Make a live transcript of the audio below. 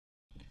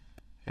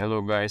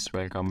Hello guys,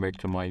 welcome back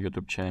to my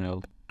YouTube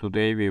channel.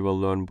 Today we will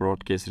learn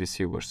broadcast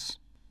receivers.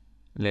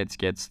 Let's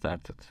get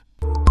started.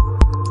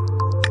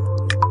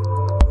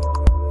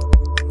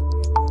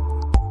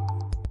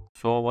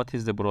 So what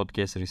is the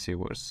broadcast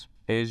receivers?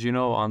 As you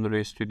know,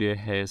 Android Studio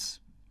has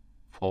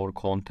 4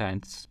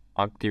 contents: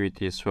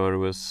 activity,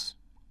 service,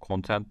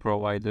 content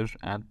provider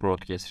and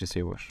broadcast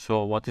receiver.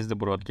 So what is the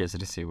broadcast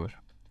receiver?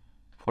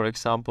 For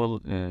example,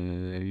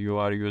 you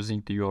are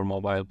using your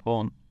mobile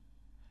phone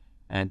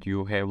and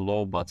you have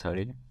low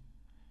battery.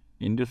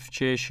 In this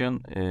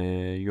situation,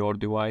 your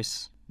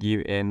device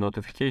give a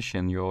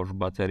notification your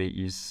battery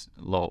is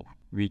low.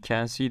 We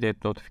can see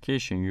that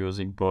notification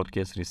using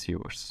broadcast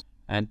receivers.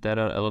 And there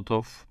are a lot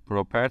of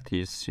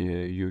properties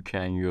you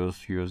can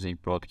use using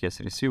broadcast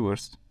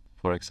receivers.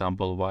 For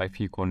example,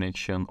 Wi-Fi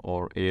connection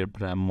or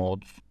airplane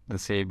mode,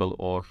 disable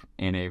or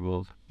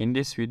enable. In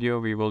this video,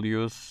 we will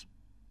use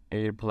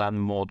airplane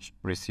mode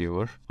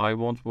receiver. I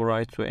won't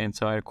write the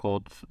entire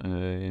code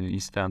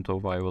instead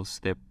of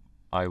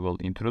I will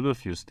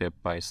introduce you step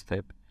by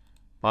step.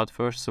 But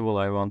first of all,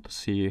 I want to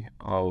see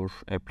our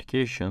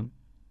application.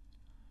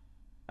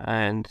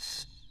 And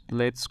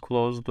let's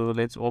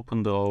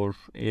open our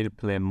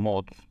airplane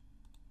mode.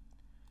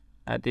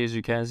 And as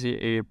you can see,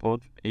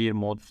 air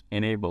mode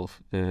enables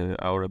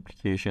our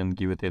application,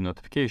 give it a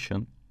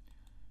notification.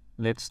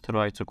 Let's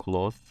try to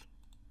close.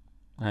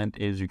 And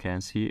as you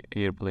can see,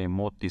 airplane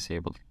mode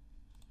disabled.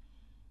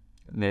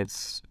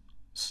 Let's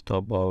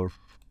stop our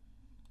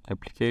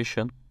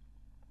application.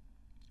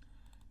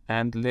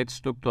 And let's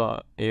look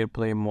to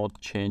airplane mode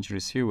change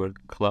receiver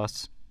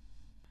class.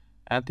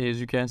 And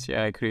as you can see,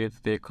 I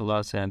created a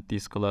class, and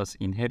this class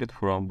inherit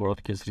from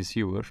broadcast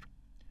receiver.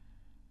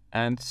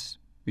 And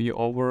we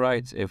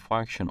override a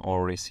function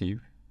or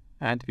receive.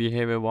 And we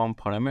have a one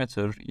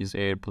parameter is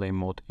airplane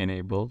mode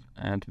enabled,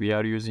 and we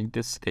are using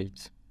this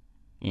state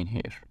in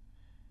here.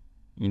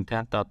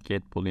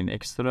 Intent.getBoolean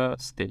extra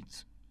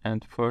state,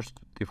 and first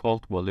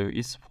default value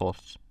is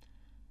false.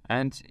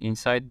 And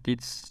inside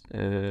this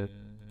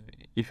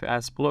if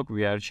else block,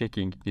 we are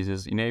checking this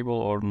is enable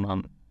or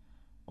none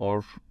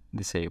or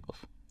disable.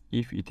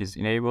 If it is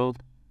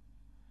enabled,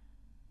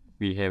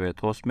 we have a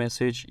toast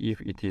message.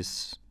 If it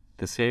is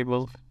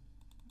disabled,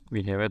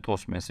 we have a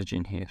toast message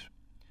in here.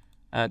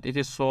 And it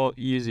is so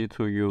easy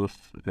to use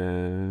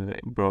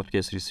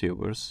broadcast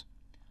receivers.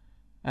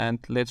 And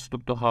let's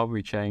look to how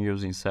we can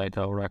use inside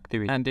our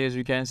activity. And as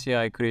you can see,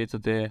 I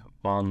created a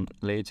one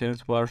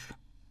latent var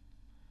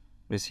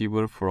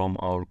receiver from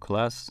our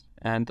class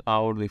and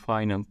our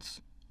defined,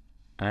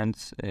 and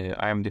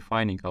I am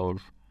defining our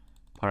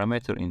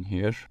parameter in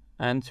here.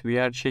 And we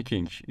are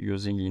checking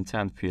using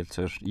intent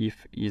filter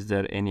if is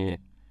there any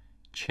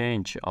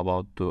change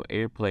about the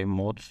airplane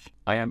modes.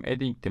 I am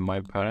adding my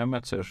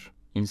parameter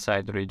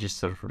inside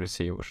register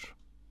receiver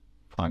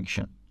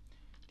function.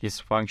 This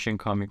function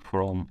coming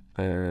from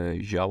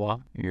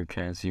Java. You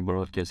can see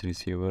broadcast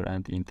receiver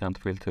and intent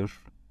filter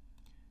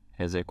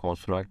has a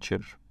constructor.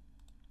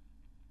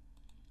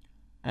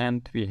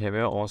 And we have a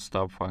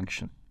onStop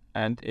function.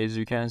 And as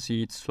you can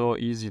see, it's so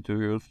easy to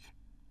use.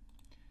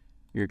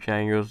 You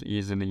can use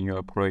easily in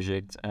your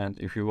project. And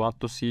if you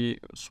want to see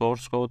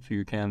source code,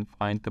 you can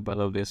find the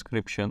below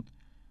description.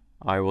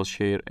 I will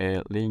share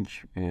a link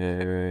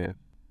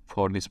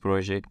for this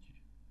project,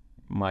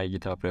 my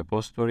GitHub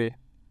repository.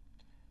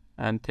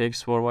 And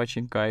thanks for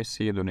watching guys,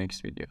 see you in the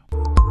next video.